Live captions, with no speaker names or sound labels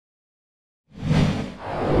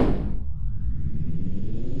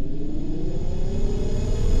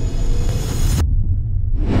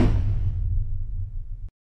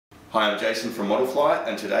Hi, I'm Jason from Modelflight,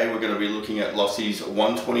 and today we're going to be looking at Losi's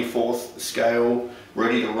 1/24th scale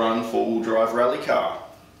ready-to-run four-wheel drive rally car.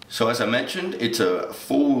 So as I mentioned, it's a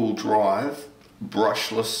four-wheel drive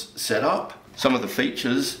brushless setup. Some of the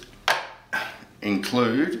features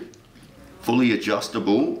include fully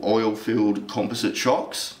adjustable oil-filled composite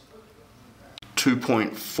shocks,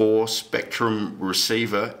 2.4 spectrum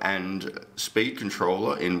receiver and speed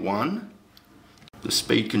controller in one. The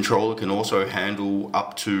speed controller can also handle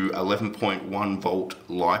up to 11.1 volt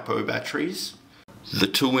LiPo batteries. The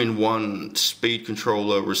 2-in-1 speed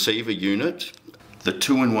controller receiver unit, the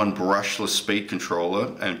 2-in-1 brushless speed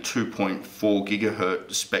controller and 2.4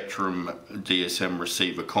 gigahertz spectrum DSM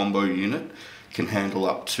receiver combo unit can handle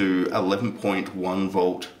up to 11.1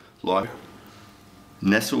 volt LiPo.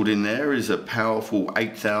 Nestled in there is a powerful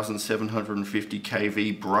 8,750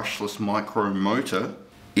 kV brushless micro motor,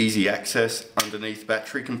 easy access underneath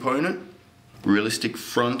battery component, realistic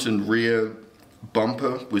front and rear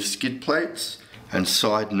bumper with skid plates, and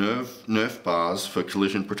side Nerf bars for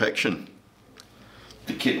collision protection.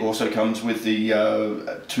 The kit also comes with the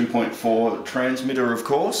 2.4 transmitter, of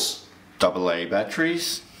course, AA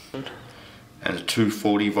batteries, and a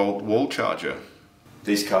 240 volt wall charger.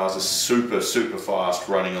 These cars are super fast,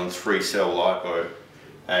 running on 3-cell LiPo,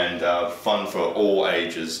 and fun for all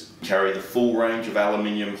ages. Carry the full range of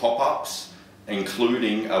aluminium hop-ups,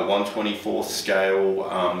 including a 1/24th scale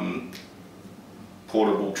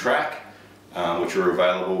portable track, which are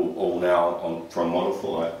available all now from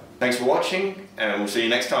Modelflight. Thanks for watching, and we'll see you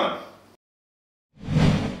next time.